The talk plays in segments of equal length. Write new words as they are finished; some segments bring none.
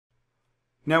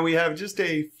Now we have just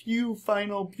a few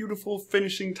final beautiful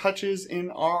finishing touches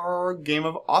in our game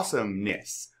of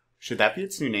awesomeness. Should that be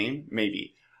its new name?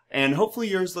 Maybe. And hopefully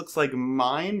yours looks like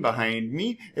mine behind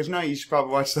me. If not, you should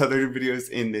probably watch the other videos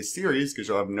in this series because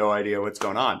you'll have no idea what's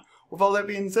going on. With all that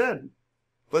being said,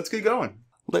 let's get going.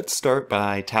 Let's start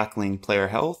by tackling player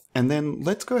health, and then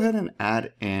let's go ahead and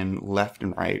add in left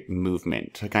and right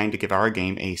movement to kind of give our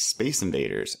game a Space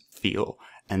Invaders feel.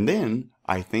 And then,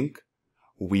 I think,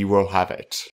 we will have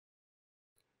it.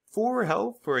 For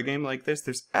health, for a game like this,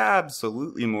 there's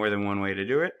absolutely more than one way to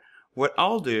do it. What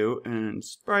I'll do in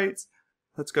sprites,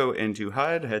 let's go into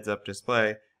HUD, heads up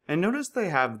display, and notice they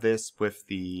have this with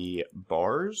the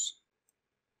bars.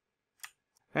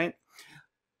 Right?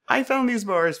 I found these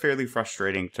bars fairly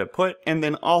frustrating to put, and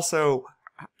then also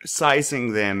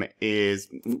sizing them is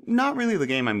not really the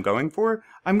game I'm going for.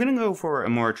 I'm going to go for a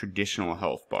more traditional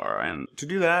health bar, and to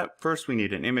do that, first we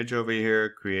need an image over here,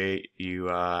 create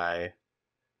UI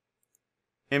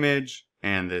image,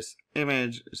 and this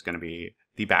image is going to be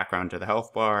the background to the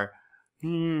health bar.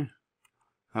 That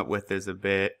width is a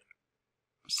bit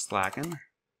slacking.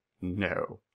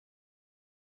 No.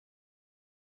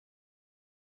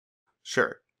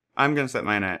 Sure. I'm going to set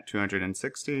mine at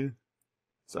 260.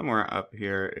 Somewhere up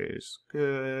here is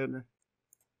good.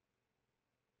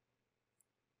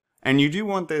 And you do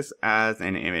want this as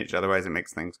an image, otherwise it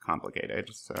makes things complicated.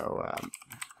 So I'm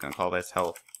going to call this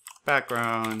health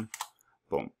background.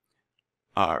 Boom.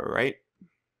 Alright.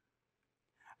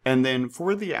 And then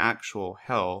for the actual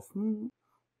health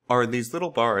are these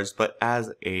little bars, but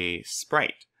as a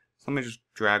sprite. So let me just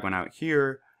drag one out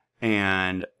here.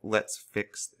 And let's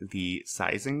fix the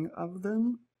sizing of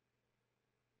them.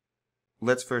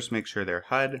 Let's first make sure they're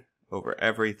HUD over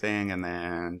everything, and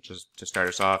then just to start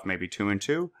us off, maybe 2 and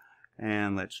 2.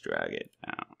 And let's drag it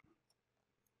down.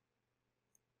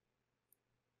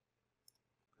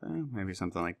 Okay, maybe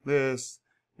something like this.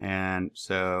 And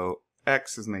so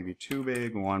X is maybe too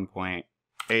big, 1.8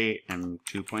 and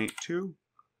 2.2.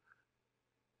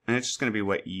 And it's just going to be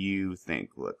what you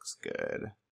think looks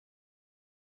good.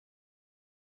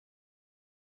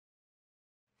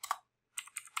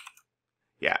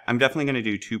 Yeah, I'm definitely going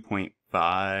to do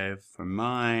 2.5 for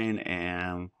mine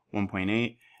and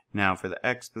 1.8. Now for the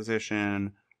X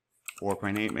position,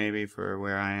 4.8 maybe for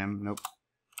where I am. Nope.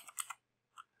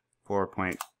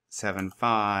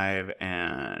 4.75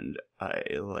 and I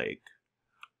like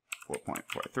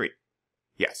 4.43.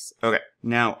 Yes, okay.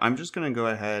 Now I'm just going to go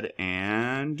ahead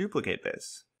and duplicate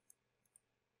this.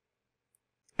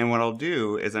 And what I'll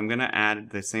do is I'm going to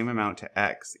add the same amount to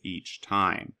X each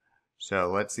time.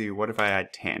 So let's see, what if I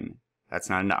add 10? That's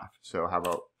not enough. So how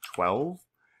about 12?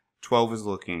 12 is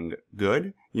looking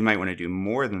good. You might want to do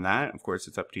more than that. Of course,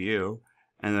 it's up to you.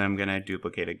 And then I'm going to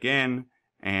duplicate again.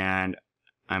 And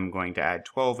I'm going to add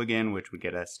 12 again, which would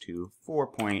get us to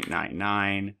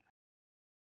 4.99.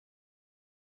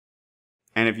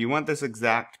 And if you want this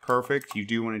exact perfect, you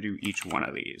do want to do each one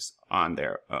of these on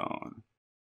their own.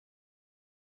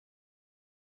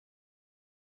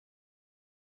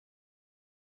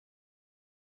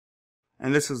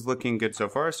 And this is looking good so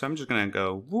far, so I'm just going to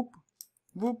go whoop,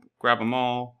 whoop, grab them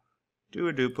all, do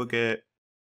a duplicate.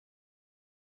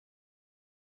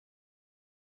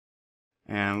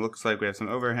 And looks like we have some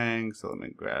overhang, so let me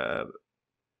grab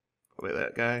away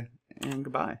that guy, and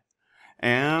goodbye.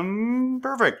 And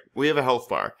perfect, we have a health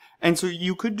bar. And so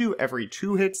you could do every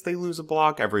 2 hits they lose a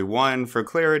block, every 1. For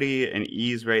clarity and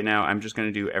ease right now, I'm just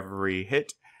going to do every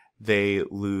hit they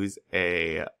lose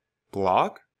a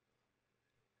block.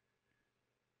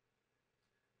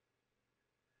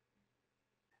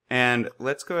 And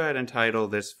let's go ahead and title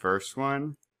this first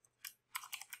one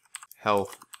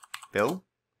Health Bill.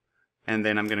 And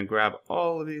then I'm going to grab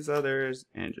all of these others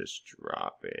and just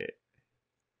drop it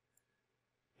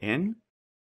in.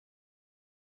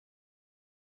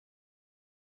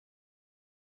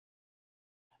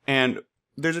 And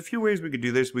there's a few ways we could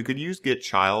do this. We could use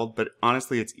getChild, but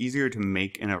honestly it's easier to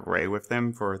make an array with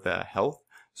them for the health.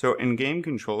 So in Game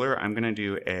Controller, I'm going to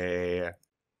do a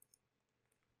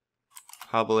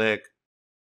public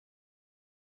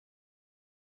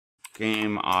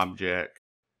game object.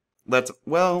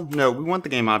 Well, no, we want the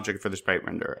game object for the sprite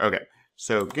render. Okay,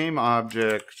 so game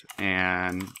object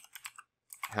and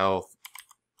health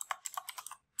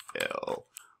bill.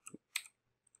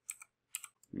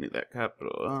 Need that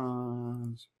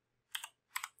capital.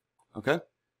 Okay.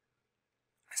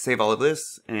 Save all of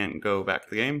this and go back to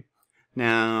the game.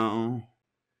 Now,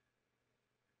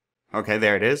 okay,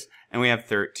 there it is. And we have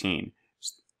 13.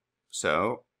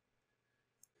 So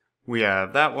we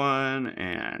have that one,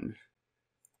 and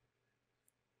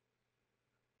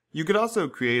You could also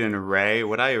create an array.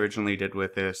 What I originally did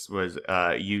with this was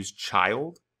use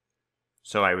child.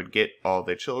 So I would get all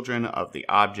the children of the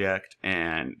object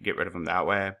and get rid of them that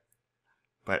way.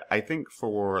 But I think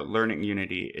for learning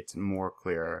Unity, it's more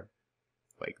clear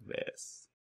like this.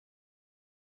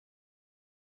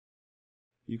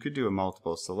 You could do a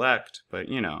multiple select, but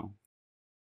you know.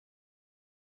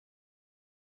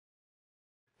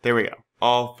 There we go.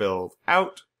 All filled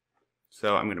out.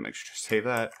 So I'm going to make sure to save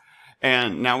that.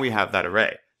 And now we have that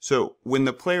array. So when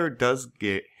the player does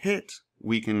get hit,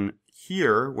 we can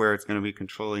here where it's going to be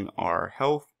controlling our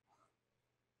health.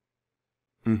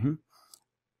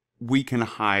 We can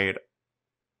hide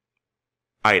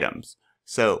items.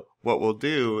 So what we'll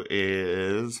do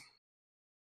is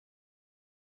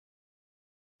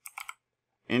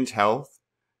int health,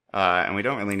 and we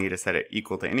don't really need to set it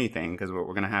equal to anything because what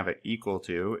we're going to have it equal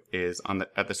to is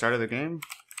at the start of the game.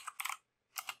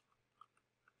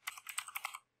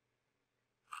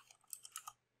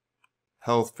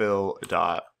 Health fill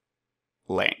dot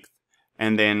length,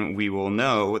 and then we will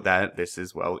know that this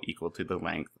is well equal to the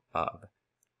length of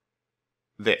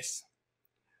this.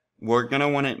 We're going to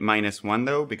want it -1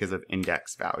 though because of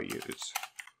index values.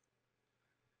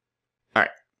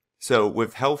 Alright, so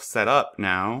with health set up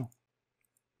now,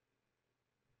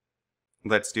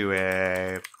 let's do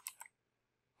a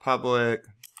public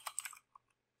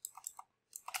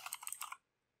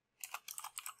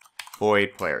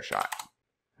void player shot.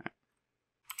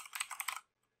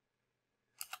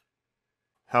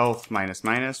 Health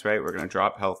 -, right? We're going to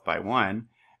drop health by 1.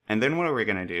 And then what are we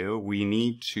going to do? We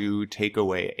need to take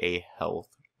away a health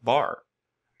bar.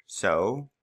 So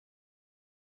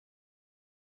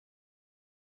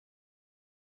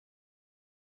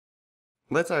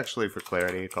let's actually, for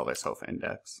clarity, call this health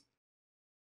index.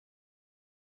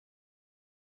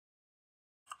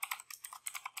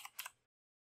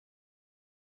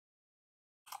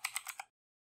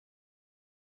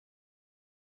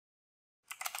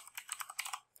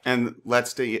 And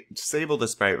let's disable the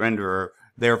sprite renderer,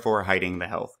 therefore hiding the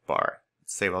health bar.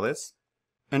 Let's save all this.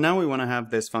 And now we want to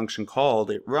have this function called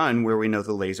at run where we know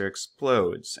the laser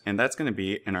explodes. And that's going to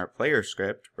be in our player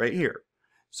script right here.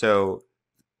 So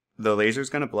the laser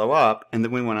is going to blow up, and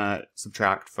then we want to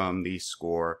subtract from the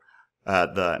score,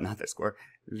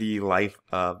 the life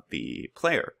of the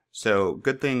player. So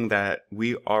good thing that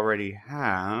we already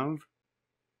have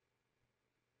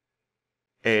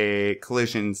a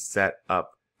collision set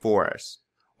up for us.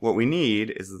 What we need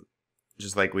is,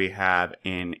 just like we have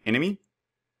in enemy,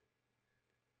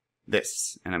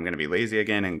 this. And I'm going to be lazy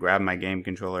again and grab my game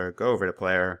controller, go over to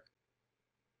player,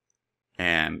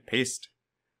 and paste.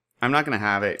 I'm not going to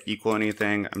have it equal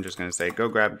anything. I'm just going to say go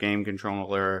grab game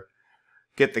controller,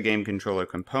 get the game controller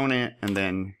component, and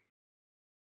then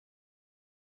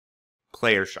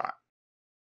player shot.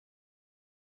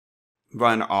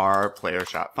 Run our player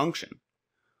shot function.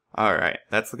 Alright,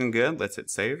 that's looking good. Let's hit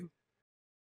save.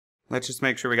 Let's just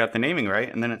make sure we got the naming right,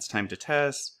 and then it's time to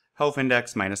test. Health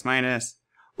index -.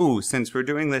 Ooh, since we're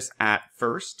doing this at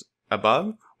first,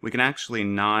 above, we can actually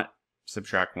not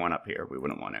subtract 1 up here. We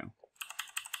wouldn't want to.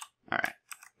 Alright,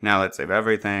 now let's save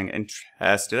everything and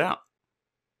test it out.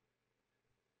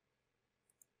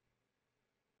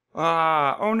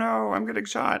 Ah, oh no, I'm getting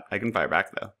shot. I can fire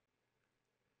back though.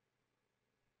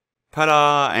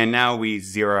 Ta-da! And now we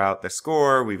zero out the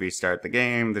score, we restart the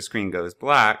game, the screen goes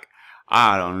black.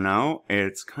 I don't know,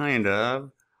 it's kind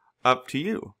of up to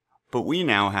you. But we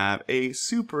now have a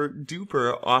super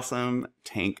duper awesome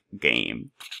tank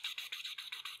game.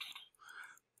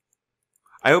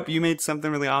 I hope you made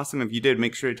something really awesome. If you did,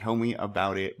 make sure to tell me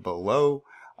about it below.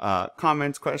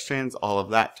 Comments, questions, all of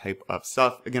that type of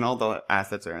stuff. Again, all the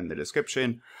assets are in the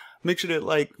description. Make sure to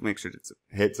like, make sure to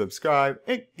hit subscribe.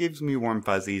 It gives me warm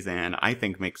fuzzies and I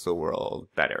think makes the world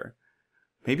better.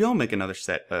 Maybe I'll make another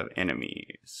set of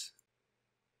enemies.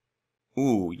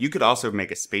 Ooh, you could also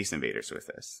make a Space Invaders with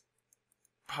this.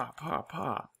 Pa, pa,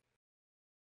 pa.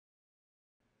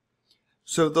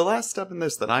 So the last step in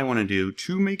this that I want to do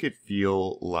to make it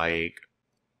feel like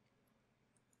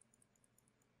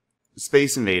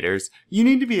Space Invaders, you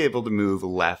need to be able to move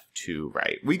left to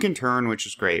right. We can turn, which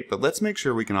is great, but let's make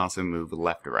sure we can also move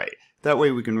left to right. That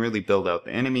way we can really build out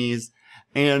the enemies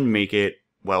and make it,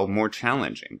 well, more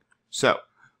challenging. So,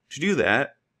 to do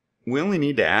that, we only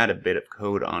need to add a bit of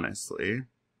code, honestly.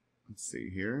 Let's see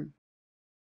here.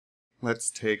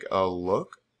 Let's take a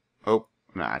look. Oh,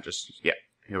 nah, yeah,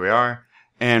 here we are.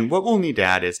 And what we'll need to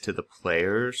add is to the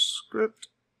player script.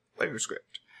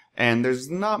 And there's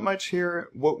not much here.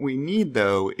 What we need,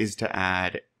 though, is to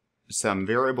add some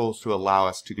variables to allow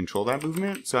us to control that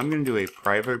movement. So I'm going to do a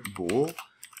private bool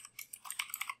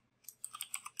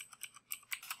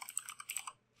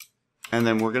And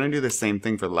then we're going to do the same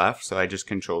thing for left. So I just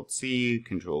Control C,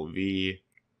 Control V.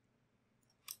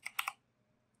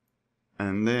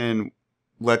 And then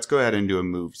let's go ahead and do a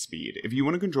move speed. If you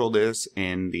want to control this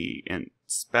in the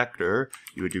inspector,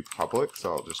 you would do public.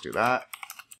 So I'll just do that.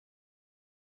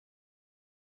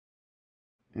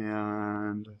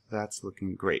 And that's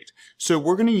looking great. So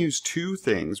we're going to use two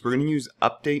things. We're going to use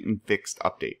update and fixed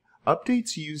update.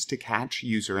 Update's used to catch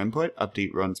user input.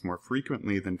 Update runs more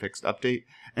frequently than fixed update.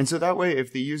 And so that way,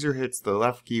 if the user hits the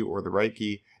left key or the right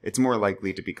key, it's more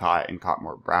likely to be caught and caught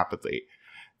more rapidly.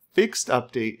 Fixed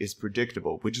update is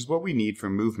predictable, which is what we need for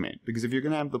movement. Because if you're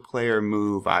going to have the player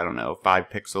move, I don't know, 5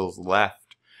 pixels left,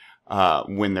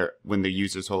 when the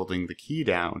user's holding the key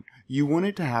down, you want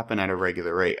it to happen at a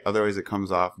regular rate. Otherwise, it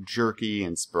comes off jerky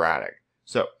and sporadic.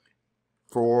 So,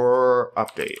 for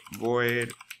update,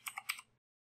 void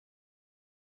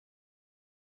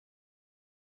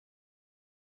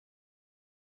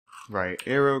right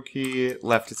arrow key.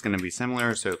 Left is going to be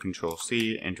similar, so Control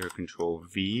C, enter Control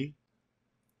V.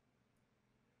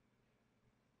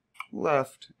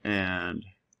 Left and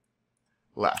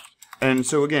left. And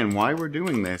so again, why we're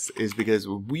doing this is because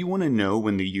we want to know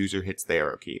when the user hits the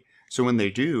arrow key. So when they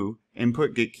do,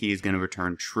 input get key is going to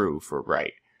return true for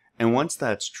right. And once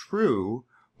that's true,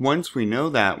 once we know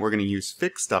that, we're going to use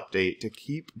fixed update to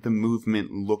keep the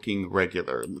movement looking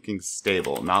regular, looking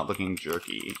stable, not looking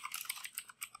jerky.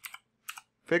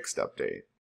 Fixed update.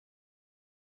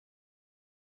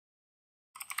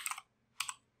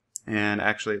 And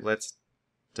actually, let's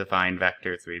define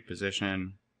vector 3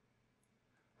 position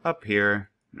up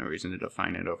here. No reason to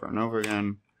define it over and over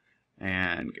again.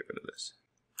 And get rid of this.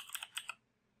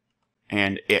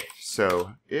 And if.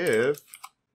 So if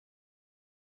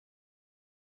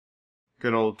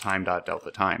good old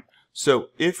time.delta time. So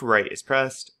if right is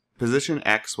pressed, position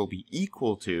X will be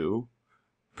equal to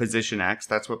position X.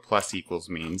 That's what plus equals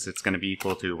means. It's going to be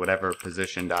equal to whatever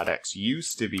position.x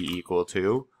used to be equal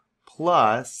to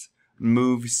plus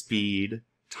move speed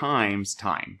times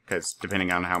time, because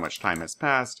depending on how much time has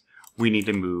passed, we need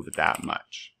to move that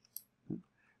much.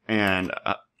 And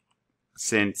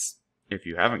since, if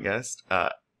you haven't guessed,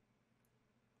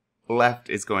 left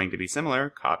is going to be similar,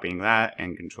 copying that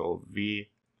and Control V,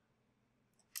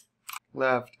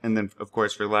 left, and then of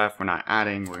course for left we're not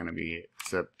adding, we're going to be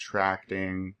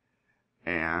subtracting,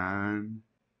 and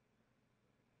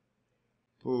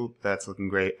boop, that's looking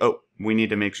great. Oh, we need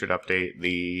to make sure to update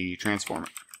the transformer.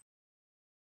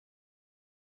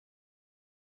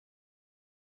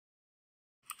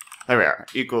 There we are,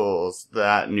 equals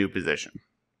that new position.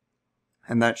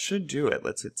 And that should do it.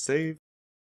 Let's hit save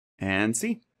and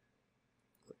see.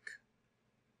 Click.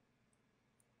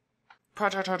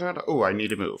 Oh, I need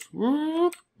to move.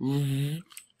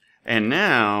 And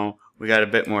now we got a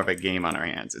bit more of a game on our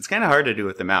hands. It's kind of hard to do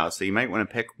with the mouse, so you might want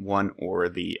to pick one or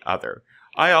the other.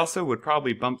 I also would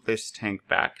probably bump this tank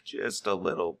back just a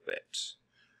little bit.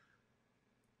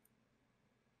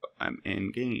 I'm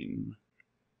in game.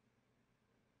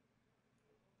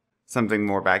 Something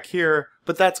more back here,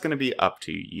 but that's going to be up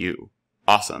to you.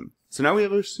 Awesome. So now we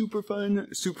have a super fun,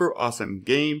 super awesome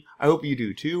game. I hope you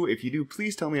do too. If you do,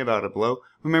 please tell me about it below.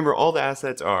 Remember, all the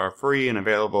assets are free and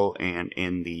available and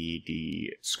in the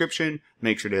description.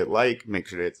 Make sure to hit like, make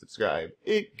sure to hit subscribe.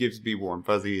 It gives me warm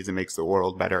fuzzies, it makes the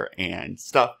world better and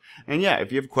stuff. And yeah,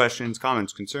 if you have questions,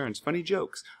 comments, concerns, funny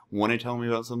jokes, want to tell me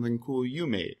about something cool you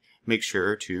made, make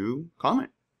sure to comment.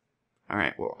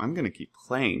 Alright, well, I'm going to keep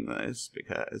playing this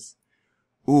because...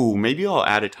 Ooh, maybe I'll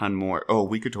add a ton more. Oh,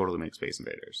 we could totally make Space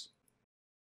Invaders.